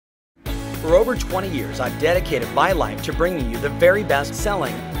For over 20 years, I've dedicated my life to bringing you the very best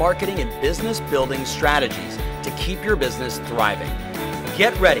selling, marketing, and business building strategies to keep your business thriving.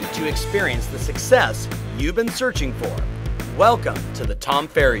 Get ready to experience the success you've been searching for. Welcome to the Tom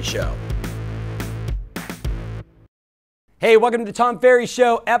Ferry Show. Hey, welcome to the Tom Ferry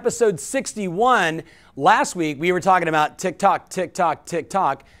Show, episode 61. Last week, we were talking about TikTok,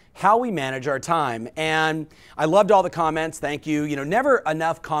 how we manage our time. And I loved all the comments. Thank you. You know, never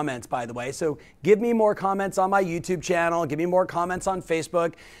enough comments, by the way. So give me more comments on my YouTube channel. Give me more comments on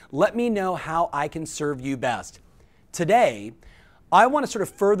Facebook. Let me know how I can serve you best. Today, I want to sort of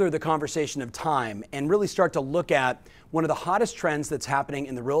further the conversation of time and really start to look at one of the hottest trends that's happening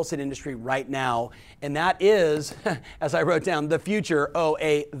in the real estate industry right now. And that is, as I wrote down, the future,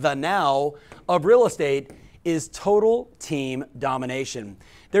 the now of real estate is total team domination.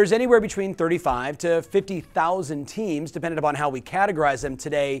 There's anywhere between 35 to 50,000 teams, depending upon how we categorize them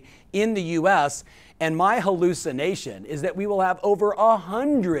today in the US. And my hallucination is that we will have over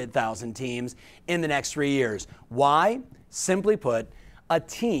 100,000 teams in the next 3 years. Why? Simply put, a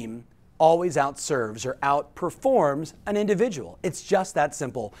team always outserves or outperforms an individual. It's just that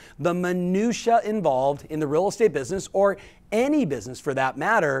simple. The minutia involved in the real estate business, or any business for that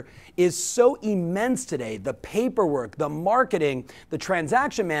matter, is so immense today. The paperwork, the marketing, the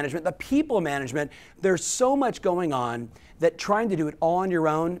transaction management, the people management, there's so much going on that trying to do it all on your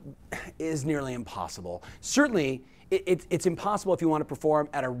own is nearly impossible. Certainly, it's impossible if you want to perform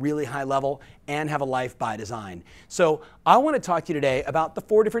at a really high level and have a life by design. So I want to talk to you today about the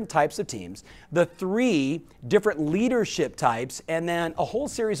 4 different types of teams, the 3 different leadership types, and then a whole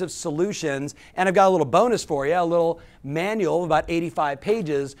series of solutions. And I've got a little bonus for you, a little manual of about 85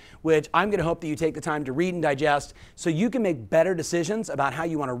 pages, which I'm going to hope that you take the time to read and digest so you can make better decisions about how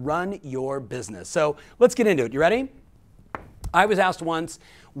you want to run your business. So let's get into it. You ready? I was asked once,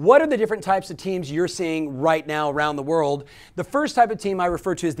 what are the different types of teams you're seeing right now around the world? The first type of team I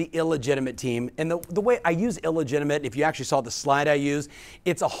refer to as the illegitimate team. And the way I use illegitimate, if you actually saw the slide I use,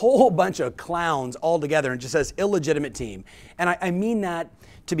 it's a whole bunch of clowns all together and just says illegitimate team. And I mean that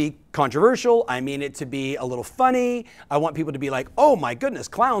to be controversial. I mean it to be a little funny. I want people to be like, oh my goodness,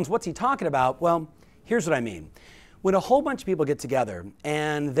 clowns, what's he talking about? Well, here's what I mean. When a whole bunch of people get together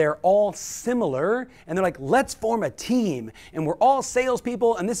and they're all similar and they're like, let's form a team and we're all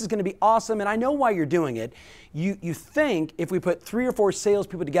salespeople and this is going to be awesome and I know why you're doing it. You think if we put 3 or 4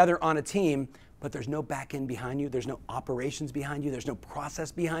 salespeople together on a team, but there's no back end behind you, there's no operations behind you, there's no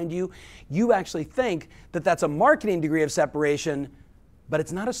process behind you, you actually think that that's a marketing degree of separation, but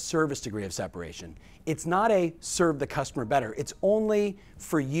it's not a service degree of separation. It's not a serve the customer better. It's only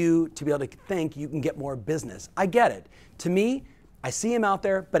for you to be able to think you can get more business. I get it. To me, I see them out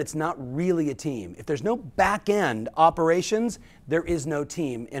there, but it's not really a team. If there's no back-end operations, there is no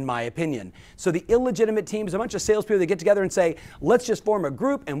team, in my opinion. So the illegitimate team is a bunch of salespeople that get together and say, let's just form a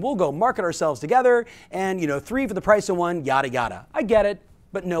group and we'll go market ourselves together and 3 for the price of 1, yada, yada. I get it,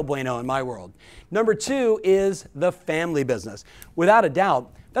 but no bueno in my world. Number 2 is the family business. Without a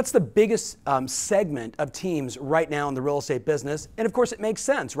doubt, that's the biggest segment of teams right now in the real estate business. And of course, it makes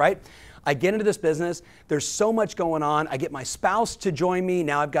sense, right? I get into this business, there's so much going on. I get my spouse to join me.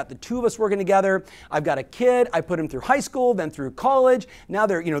 Now I've got the 2 of us working together. I've got a kid. I put him through high school, then through college. Now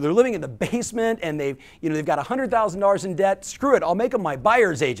they're living in the basement and they've got $100,000 in debt. Screw it, I'll make them my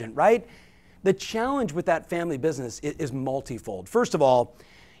buyer's agent, right? The challenge with that family business is multifold. First of all,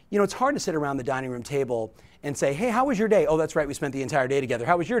 it's hard to sit around the dining room table and say, hey, how was your day? Oh, that's right, we spent the entire day together.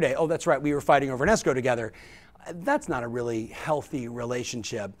 How was your day? Oh, that's right, we were fighting over an escrow together. That's not a really healthy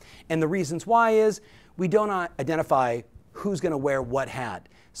relationship. And the reasons why is we don't identify who's going to wear what hat.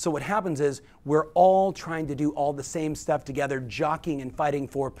 So what happens is we're all trying to do all the same stuff together, jockeying and fighting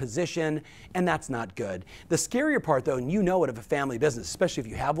for position, and that's not good. The scarier part, though, and you know it of a family business, especially if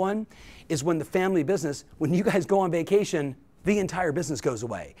you have one, is when the family business, when you guys go on vacation, the entire business goes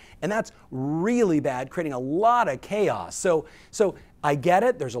away. And that's really bad, creating a lot of chaos. So I get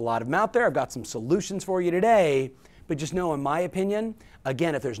it. There's a lot of them out there. I've got some solutions for you today. But just know, in my opinion,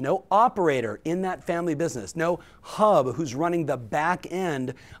 again, if there's no operator in that family business, no hub who's running the back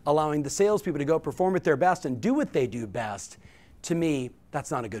end, allowing the salespeople to go perform at their best and do what they do best, to me,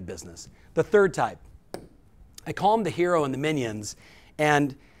 that's not a good business. The third type, I call them the hero and the minions.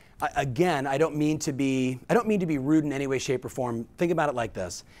 And again, I don't mean to be rude in any way, shape, or form. Think about it like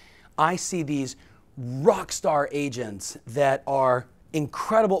this. I see these rock star agents that are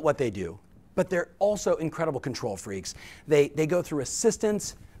incredible at what they do, but they're also incredible control freaks. They go through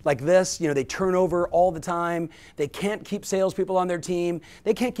assistants, like this. They turn over all the time. They can't keep salespeople on their team.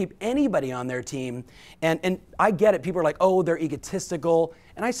 They can't keep anybody on their team. And I get it. People are like, oh, they're egotistical.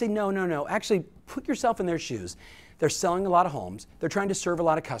 And I say, no. Actually, put yourself in their shoes. They're selling a lot of homes. They're trying to serve a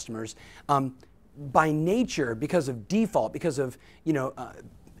lot of customers. By nature, because of default, because of,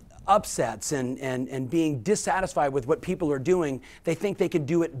 upsets and being dissatisfied with what people are doing, they think they can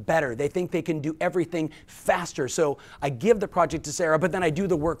do it better. They think they can do everything faster. So I give the project to Sarah, but then I do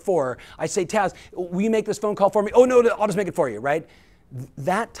the work for her. I say, Taz, will you make this phone call for me? Oh, no, I'll just make it for you, right?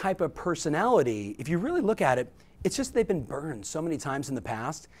 That type of personality, if you really look at it, it's just they've been burned so many times in the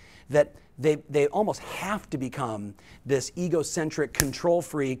past that they almost have to become this egocentric control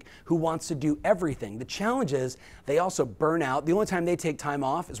freak who wants to do everything. The challenge is they also burn out. The only time they take time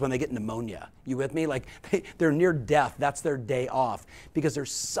off is when they get pneumonia. You with me? Like they're near death. That's their day off because they're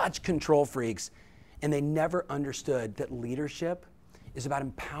such control freaks, and they never understood that leadership is about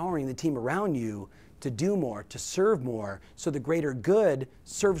empowering the team around you to do more, to serve more, so the greater good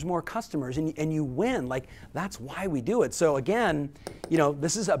serves more customers and you win. Like, that's why we do it. So again,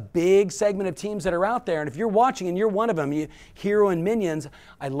 this is a big segment of teams that are out there, and if you're watching and you're one of them, Hero and Minions,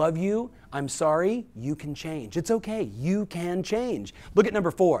 I love you, I'm sorry, you can change. It's okay, you can change. Look at number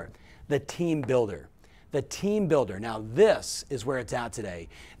 4, the team builder. The team builder. Now this is where it's at today.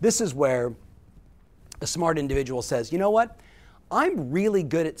 This is where a smart individual says, you know what? I'm really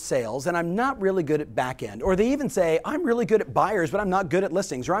good at sales and I'm not really good at back end. Or they even say, I'm really good at buyers, but I'm not good at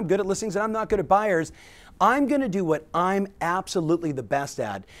listings. Or I'm good at listings and I'm not good at buyers. I'm going to do what I'm absolutely the best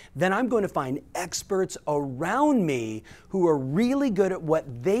at. Then I'm going to find experts around me who are really good at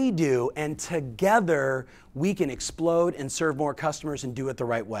what they do, and together we can explode and serve more customers and do it the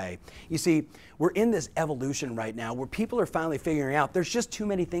right way. You see, we're in this evolution right now where people are finally figuring out there's just too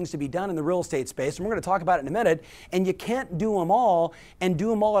many things to be done in the real estate space, and we're going to talk about it in a minute, and you can't do them all and do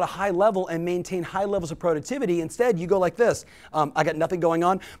them all at a high level and maintain high levels of productivity. Instead, you go like this. I got nothing going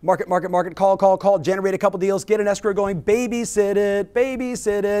on. Market, call, generate a couple deals, get an escrow going, babysit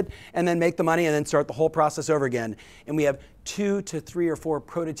it, and then make the money and then start the whole process over again. And we have 2 to 3 or 4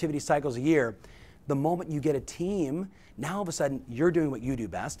 productivity cycles a year. The moment you get a team, now all of a sudden you're doing what you do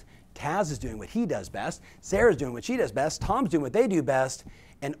best, Taz is doing what he does best, Sarah's doing what she does best, Tom's doing what they do best,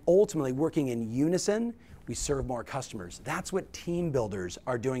 and ultimately working in unison, we serve more customers. That's what team builders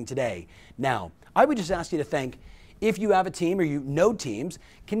are doing today. Now, I would just ask you to think, if you have a team or you know teams,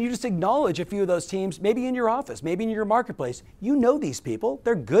 can you just acknowledge a few of those teams, maybe in your office, maybe in your marketplace? You know these people,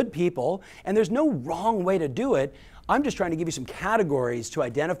 they're good people, and there's no wrong way to do it. I'm just trying to give you some categories to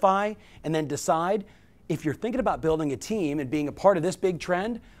identify and then decide if you're thinking about building a team and being a part of this big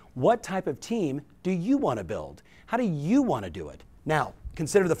trend, what type of team do you want to build? How do you want to do it? Now,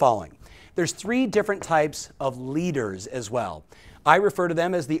 consider the following. There's 3 different types of leaders as well. I refer to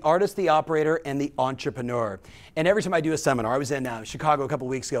them as the artist, the operator, and the entrepreneur. And every time I do a seminar, I was in Chicago a couple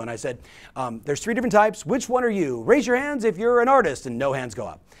weeks ago, and I said, there's 3 different types. Which one are you? Raise your hands if you're an artist, and no hands go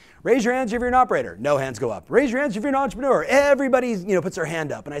up. Raise your hands if you're an operator. No hands go up. Raise your hands if you're an entrepreneur. Everybody, puts their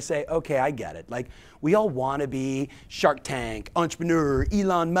hand up. And I say, okay, I get it. Like, we all want to be Shark Tank, entrepreneur,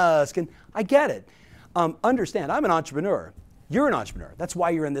 Elon Musk, and I get it. Understand, I'm an entrepreneur. You're an entrepreneur. That's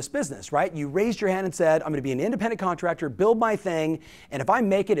why you're in this business, right? You raised your hand and said, I'm going to be an independent contractor, build my thing, and if I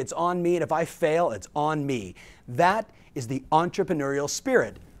make it, it's on me, and if I fail, it's on me. That is the entrepreneurial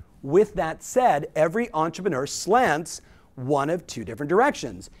spirit. With that said, every entrepreneur slants one of 2 different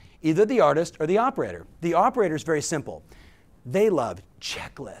directions, either the artist or the operator. The operator is very simple. They love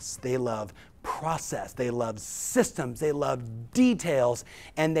checklists, they love process, they love systems, they love details,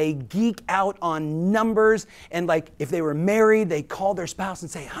 and they geek out on numbers. And like if they were married, they call their spouse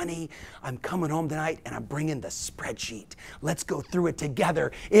and say, honey, I'm coming home tonight and I'm bringing the spreadsheet. Let's go through it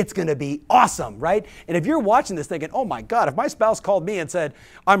together. It's gonna be awesome, right? And if you're watching this thinking, oh my God, if my spouse called me and said,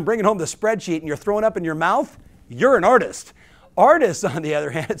 I'm bringing home the spreadsheet, and you're throwing up in your mouth, you're an artist. Artists, on the other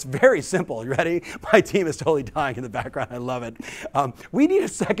hand, it's very simple. You ready? My team is totally dying in the background. I love it. We need a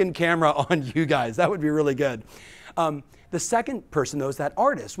second camera on you guys. That would be really good. The second person, though, is that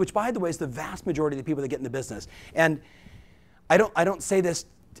artist, which, by the way, is the vast majority of the people that get in the business. And I don't say this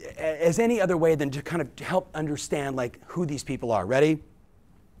as any other way than to kind of help understand like who these people are. Ready?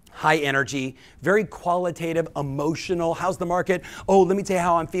 High energy, very qualitative, emotional. How's the market? Oh, let me tell you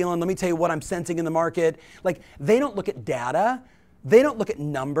how I'm feeling. Let me tell you what I'm sensing in the market. Like, they don't look at data. They don't look at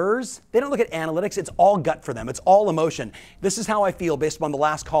numbers. They don't look at analytics. It's all gut for them. It's all emotion. This is how I feel based upon the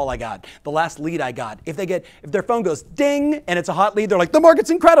last call I got, the last lead I got. If their phone goes ding and it's a hot lead, they're like, the market's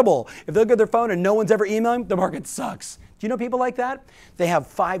incredible. If they look at their phone and no one's ever emailing, the market sucks. Do you know people like that? They have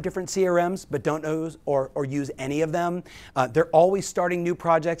 5 different CRMs, but don't know or use any of them. They're always starting new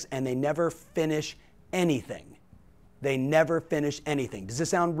projects and they never finish anything. They never finish anything. Does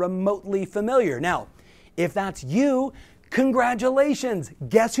this sound remotely familiar? Now, if that's you, congratulations.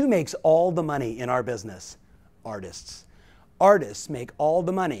 Guess who makes all the money in our business? Artists. Artists make all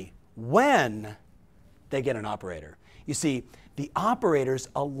the money when they get an operator. You see, the operators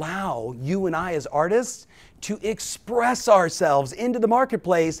allow you and I as artists to express ourselves into the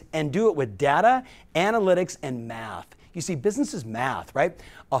marketplace and do it with data, analytics, and math. You see, business is math, right?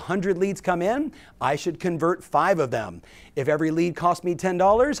 100 leads come in, I should convert 5 of them. If every lead cost me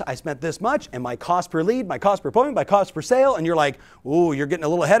 $10, I spent this much, and my cost per lead, my cost per appointment, my cost per sale, and you're like, ooh, you're getting a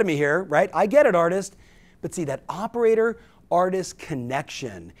little ahead of me here, right? I get it, artist. But see, that operator-artist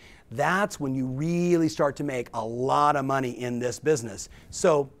connection, that's when you really start to make a lot of money in this business.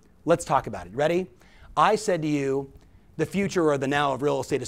 So let's talk about it. Ready? I said to you, the future or the now of real estate is